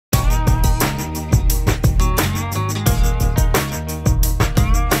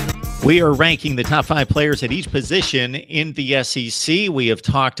We are ranking the top 5 players at each position in the SEC. We have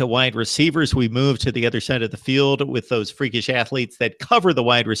talked to wide receivers. We move to the other side of the field with those freakish athletes that cover the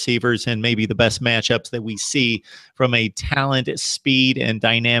wide receivers and maybe the best matchups that we see from a talent, speed, and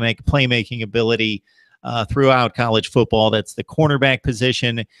dynamic playmaking ability throughout college football. That's the cornerback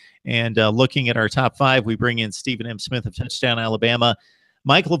position. And looking at our top 5, we bring in Stephen M. Smith of Touchdown Alabama,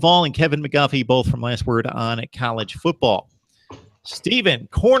 Mike LaValle and Kevin McGuffey, both from Last Word on College Football. Stephen,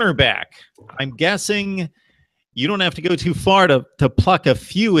 cornerback. I'm guessing you don't have to go too far to pluck a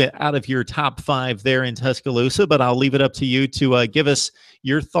few out of your top 5 there in Tuscaloosa, but I'll leave it up to you to give us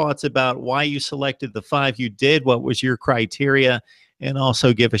your thoughts about why you selected the 5 you did, what was your criteria, and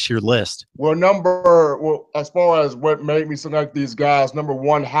also give us your list. Well, as far as what made me select these guys, number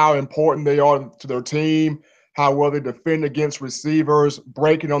one, how important they are to their team, how well they defend against receivers,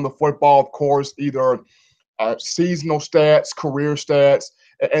 breaking on the football, of course, either seasonal stats, career stats,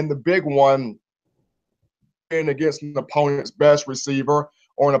 and the big one, being against an opponent's best receiver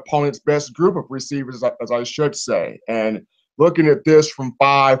or an opponent's best group of receivers, as I should say. And looking at this from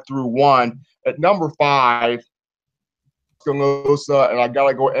 5 through 1, at number 5, Tuscaloosa, and I got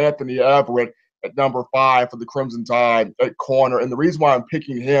to go Anthony Everett at number 5 for the Crimson Tide at corner. And the reason why I'm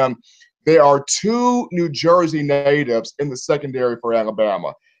picking him, there are 2 New Jersey natives in the secondary for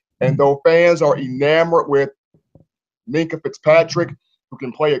Alabama. And though fans are enamored with Minkah Fitzpatrick, who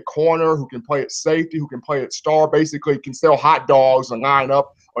can play at corner, who can play at safety, who can play at star, basically can sell hot dogs and line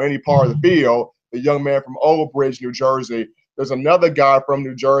up on any part of the field, the young man from Old Bridge, New Jersey. There's another guy from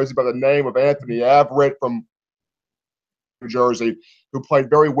New Jersey by the name of Anthony Everett from New Jersey, who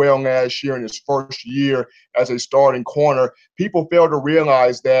played very well last year in his first year as a starting corner. People fail to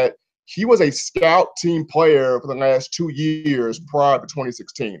realize that he was a scout team player for the last 2 years prior to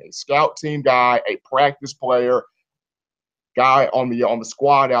 2016. A scout team guy, a practice player, guy on the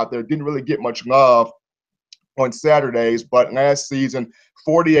squad out there. Didn't really get much love on Saturdays, but last season,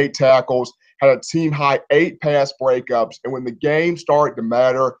 48 tackles, had a team-high 8 pass breakups. And when the game started to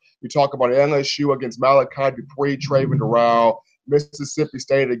matter, you talk about LSU against Malachi Dupree, Trayvon Doral, Mississippi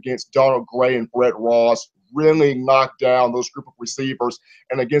State against Donald Gray and Brett Ross, really knocked down those group of receivers.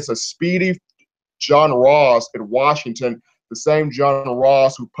 And against a speedy John Ross at Washington, the same John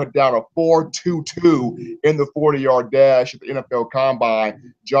Ross who put down a 4.22 in the 40-yard dash at the NFL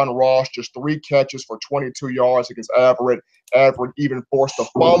Combine. John Ross just 3 catches for 22 yards against Everett. Everett even forced a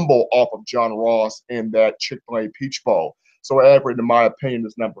fumble off of John Ross in that Chick-fil-A Peach Bowl. So Everett, in my opinion,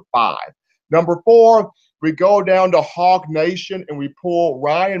 is number 5. Number 4, we go down to Hawk Nation and we pull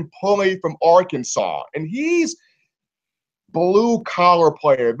Ryan Pulley from Arkansas. And he's blue-collar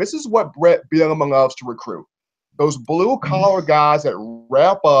player. This is what Brett Bielema loves to recruit. Those blue-collar guys that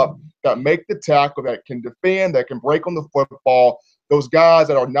wrap up, that make the tackle, that can defend, that can break on the football, those guys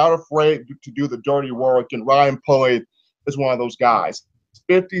that are not afraid to do the dirty work. And Ryan Pulley is one of those guys.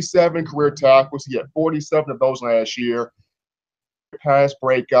 57 career tackles. He had 47 of those last year. Pass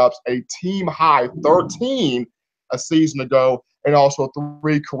breakups, a team-high 13 a season ago, and also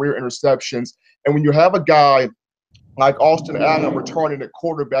 3 career interceptions. And when you have a guy like Austin Allen returning at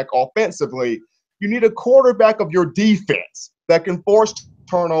quarterback offensively, you need a quarterback of your defense that can force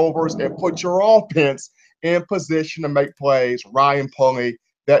turnovers and put your offense in position to make plays. Ryan Pulley,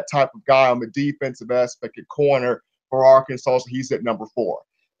 that type of guy on the defensive aspect at corner for Arkansas, so he's at number 4.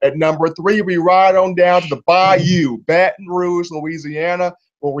 At number 3, we ride on down to the Bayou, Baton Rouge, Louisiana,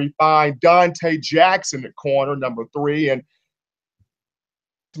 where we find Dante Jackson at corner, number 3, and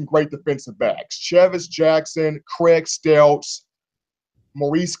some great defensive backs. Chevis Jackson, Craig Stelz,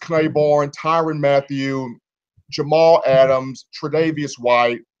 Maurice Claiborne, Tyrann Mathieu, Jamal Adams, Tre'Davious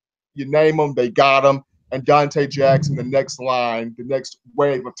White. You name them, they got them. And Dante Jackson, the next line, the next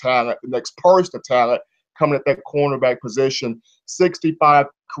wave of talent, the next burst of talent coming at that cornerback position. 65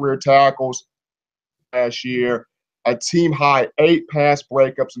 career tackles last year, a team-high 8 pass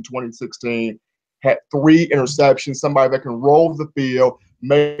breakups in 2016, had 3 interceptions, somebody that can roll the field,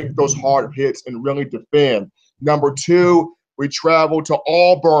 make those hard hits, and really defend. Number 2, we travel to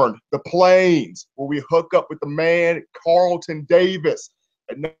Auburn, the Plains, where we hook up with the man Carlton Davis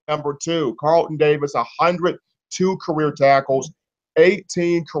at number 2. Carlton Davis, 102 career tackles,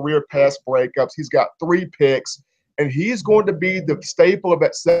 18 career pass breakups. He's got 3 picks, and he's going to be the staple of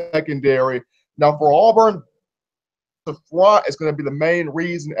that secondary. Now, for Auburn, the front is going to be the main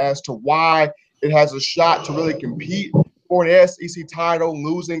reason as to why it has a shot to really compete for an SEC title,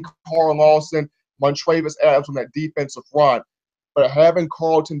 losing Carl Lawson, Montravius Adams on that defensive front. But having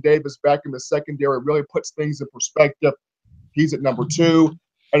Carlton Davis back in the secondary really puts things in perspective. He's at number 2.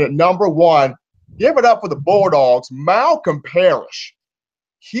 And at number 1, give it up for the Bulldogs, Malcolm Parrish.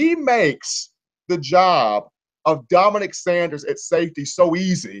 he makes the job of Dominic Sanders at safety so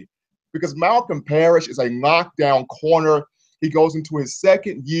easy because Malcolm Parrish is a knockdown corner. He goes into his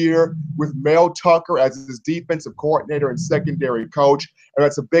second year with Mel Tucker as his defensive coordinator and secondary coach. And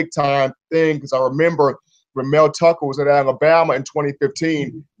that's a big time thing because I remember when Mel Tucker was at Alabama in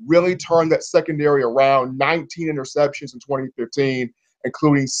 2015, really turned that secondary around, 19 interceptions in 2015,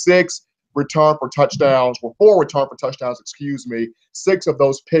 including 4 return for touchdowns, excuse me. 6 of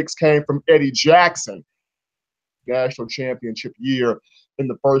those picks came from Eddie Jackson, national championship year in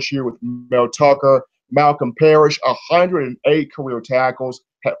the first year with Mel Tucker. Malcolm Parrish, 108 career tackles,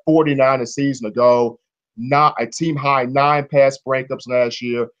 had 49 a season ago, not a team high 9 pass breakups last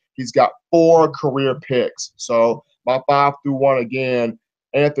year. He's got 4 career picks. So my 5 through 1 again: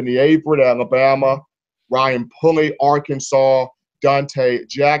 Anthony Averett, Alabama; Ryan Pulley, Arkansas; Dante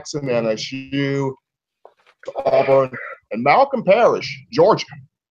Jackson, LSU; Auburn; and Malcolm Parrish, Georgia.